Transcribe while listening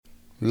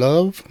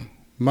Love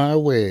My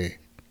Way.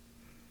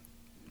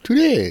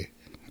 Today,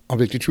 on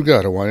Victor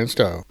Trugada, Wine and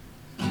Style.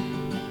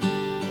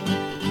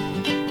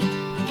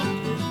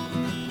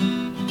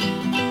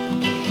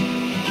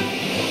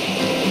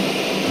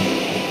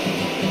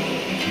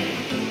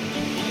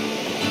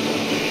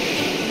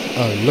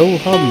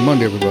 Aloha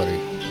Monday,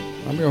 everybody.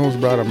 I'm your host,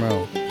 Brad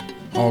Mel,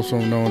 also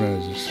known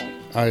as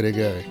Ida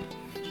Guy,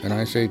 and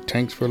I say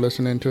thanks for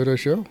listening to the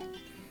show.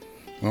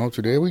 Well,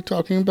 today we're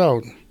talking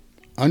about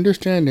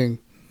understanding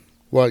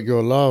what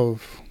your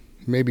love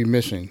may be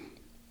missing.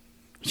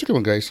 It's a good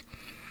one, guys.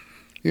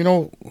 You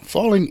know,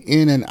 falling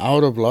in and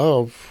out of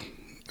love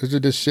is a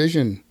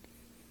decision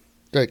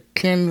that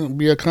can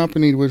be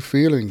accompanied with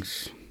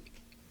feelings.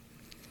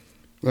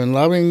 When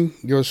loving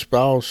your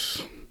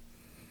spouse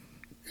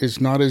is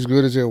not as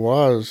good as it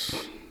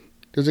was,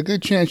 there's a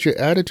good chance your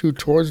attitude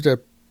towards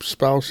that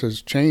spouse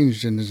has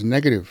changed and is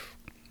negative.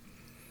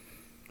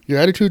 Your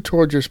attitude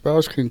towards your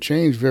spouse can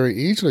change very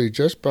easily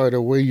just by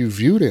the way you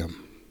view them.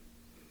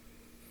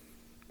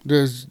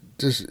 There's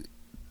this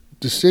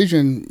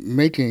decision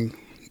making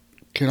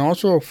can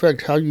also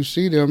affect how you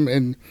see them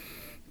and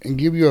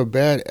give you a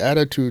bad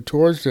attitude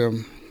towards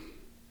them.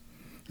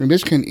 And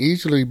this can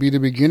easily be the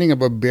beginning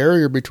of a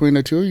barrier between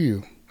the two of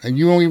you, and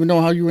you won't even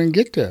know how you can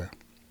get there.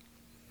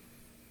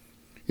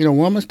 You know,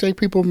 one mistake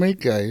people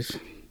make, guys,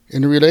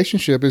 in a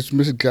relationship is a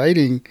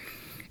misguided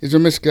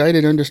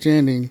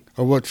understanding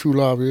of what true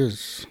love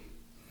is.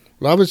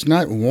 Love is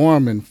not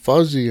warm and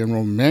fuzzy and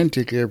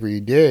romantic every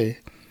day.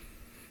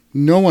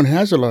 No one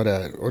has a lot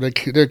of that, or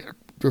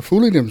they're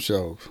fooling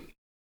themselves.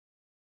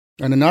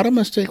 And another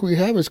mistake we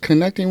have is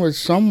connecting with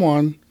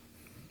someone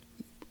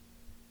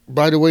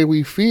by the way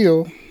we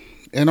feel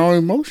and our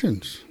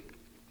emotions.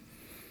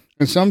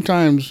 And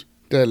sometimes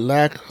that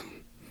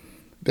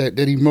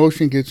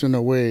emotion gets in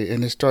the way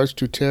and it starts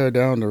to tear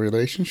down the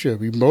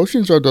relationship.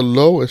 Emotions are the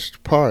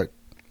lowest part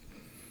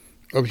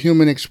of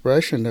human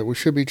expression that we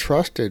should be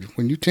trusted.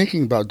 When you're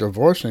thinking about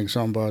divorcing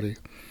somebody,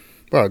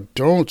 but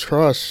don't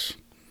trust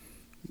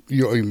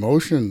your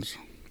emotions.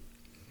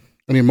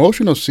 An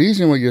emotional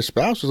season with your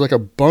spouse is like a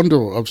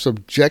bundle of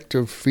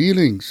subjective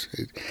feelings.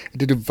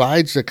 It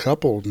divides the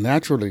couple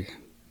naturally.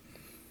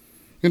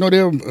 You know,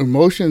 their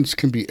emotions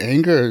can be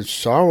anger,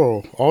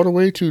 sorrow, all the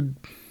way to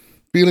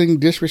feeling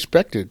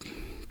disrespected.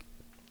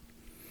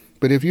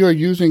 But if you are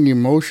using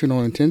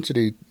emotional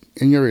intensity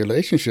in your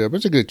relationship,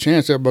 it's a good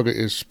chance that bugger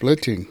is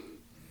splitting.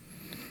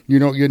 You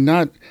know, you're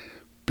not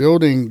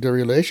building the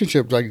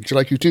relationship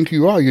like you think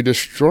you are. You're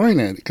destroying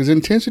it because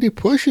intensity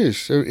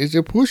pushes.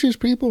 It pushes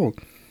people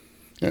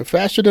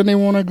faster than they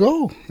want to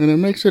go, and it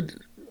makes it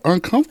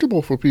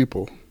uncomfortable for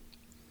people.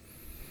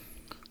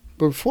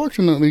 But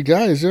fortunately,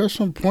 guys, there's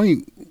a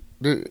point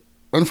when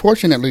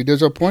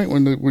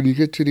you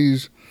get to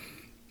these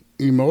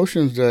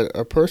emotions that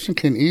a person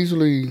can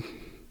easily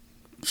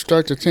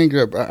start to think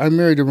that I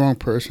married the wrong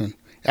person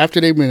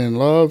after they've been in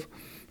love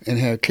and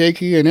had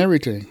cakey and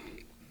everything.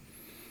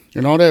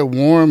 And all that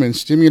warm and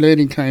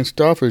stimulating kind of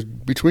stuff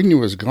between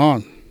you is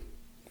gone.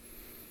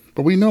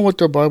 But we know what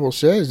the Bible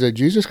says, that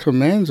Jesus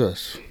commands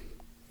us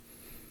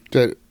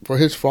that for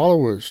his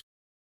followers,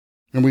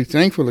 and we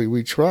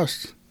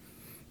trust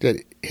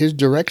that his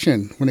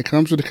direction when it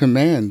comes to the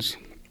commands,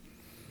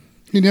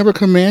 he never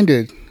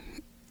commanded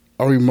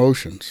our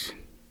emotions.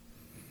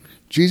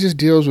 Jesus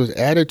deals with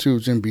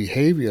attitudes and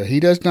behavior. He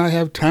does not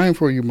have time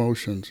for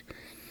emotions.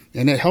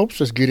 And it helps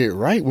us get it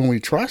right when we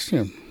trust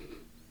him.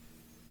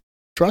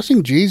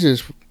 Trusting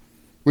Jesus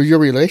with your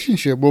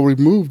relationship will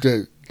remove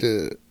the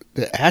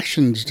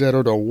actions that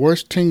are the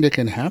worst thing that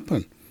can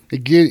happen.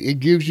 It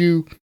gives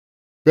you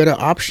better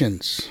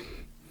options.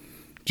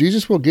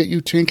 Jesus will get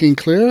you thinking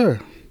clearer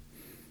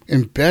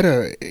and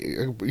better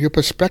your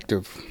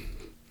perspective.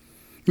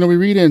 You know, we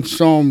read in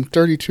Psalm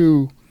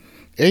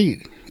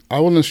 32:8, I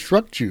will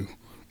instruct you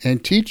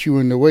and teach you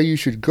in the way you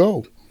should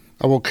go.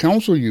 I will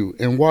counsel you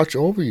and watch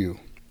over you.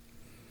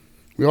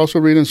 We also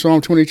read in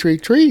Psalm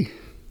 23:3,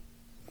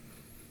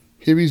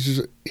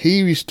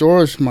 He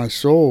restores my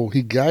soul.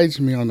 He guides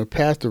me on the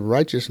path of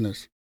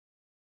righteousness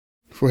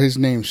for his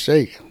name's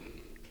sake.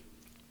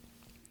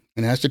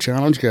 And that's the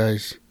challenge,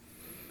 guys.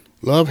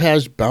 Love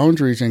has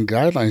boundaries and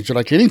guidelines, just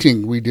like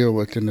anything we deal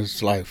with in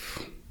this life.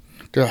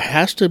 There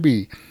has to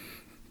be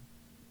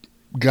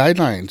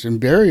guidelines and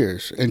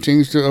barriers and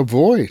things to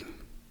avoid.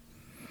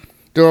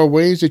 There are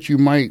ways that you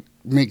might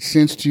make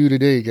sense to you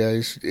today,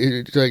 guys.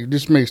 It's like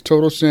this makes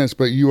total sense,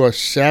 but you are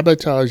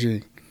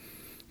sabotaging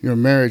your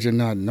marriage and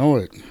not know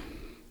it.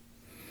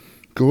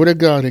 Go to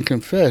God and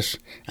confess,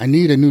 I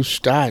need a new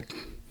start.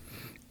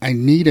 I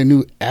need a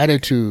new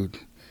attitude.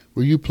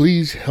 Will you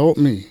please help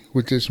me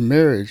with this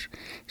marriage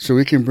so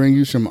it can bring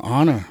you some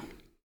honor?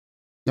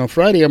 Now,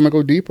 Friday, I'm going to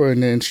go deeper in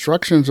the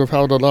instructions of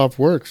how the love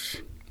works.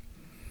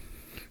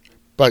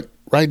 But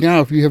right now,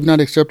 if you have not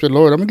accepted the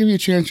Lord, I'm going to give you a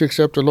chance to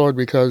accept the Lord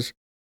because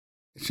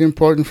it's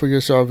important for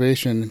your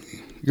salvation.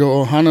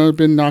 Your ohana has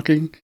been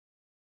knocking.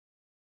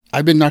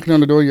 I've been knocking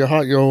on the door of your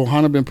heart. Your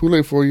ohana been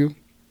pule for you.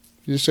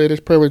 You just say this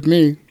prayer with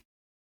me.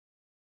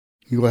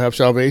 You will have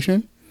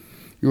salvation.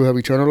 You will have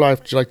eternal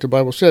life, just like the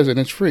Bible says, and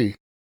it's free.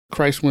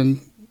 Christ will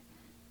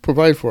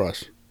provide for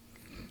us.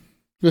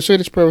 Just say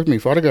this prayer with me.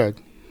 Father God,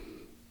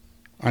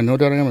 I know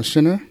that I am a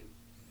sinner,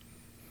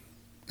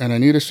 and I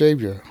need a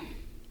Savior.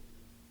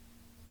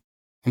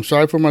 I'm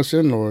sorry for my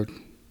sin, Lord,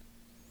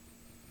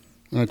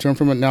 and I turn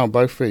from it now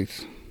by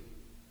faith.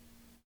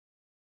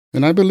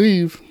 And I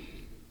believe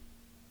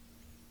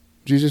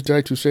Jesus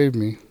died to save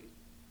me,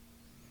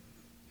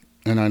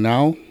 and I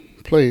now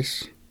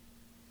place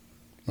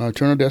my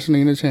eternal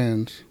destiny in His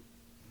hands.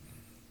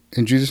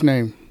 In Jesus'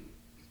 name,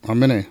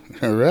 amen.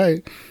 All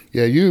right.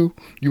 Yeah, you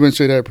wouldn't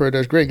say that prayer.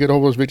 That's great. Get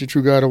over us, Victory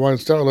True God of Wine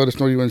Style. Let us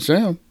know you and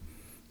Sam.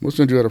 We'll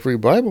send you out a free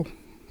Bible.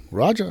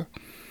 Roger.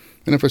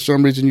 And if for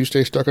some reason you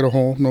stay stuck at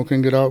home, no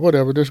can get out,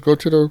 whatever, just go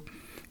to the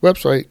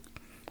website,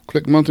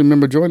 click monthly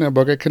member, join that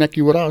bucket, connect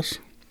you with us.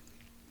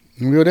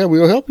 And we're there.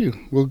 We'll help you.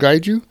 We'll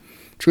guide you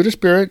through the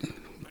Spirit,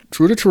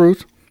 through the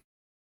truth,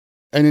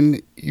 and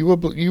then you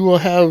will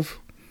have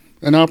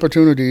an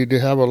opportunity to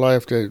have a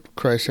life that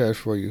Christ has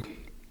for you.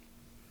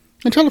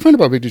 And tell a friend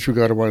about Victory True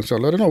God of Wine Style.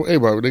 Let her know, hey,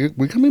 bro,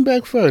 we're coming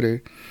back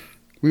Friday.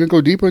 We're going to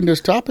go deeper in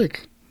this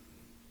topic.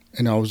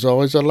 And as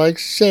always, I like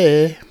to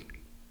say,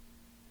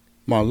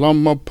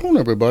 Malama Poon,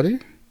 everybody.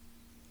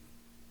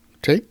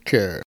 Take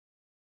care.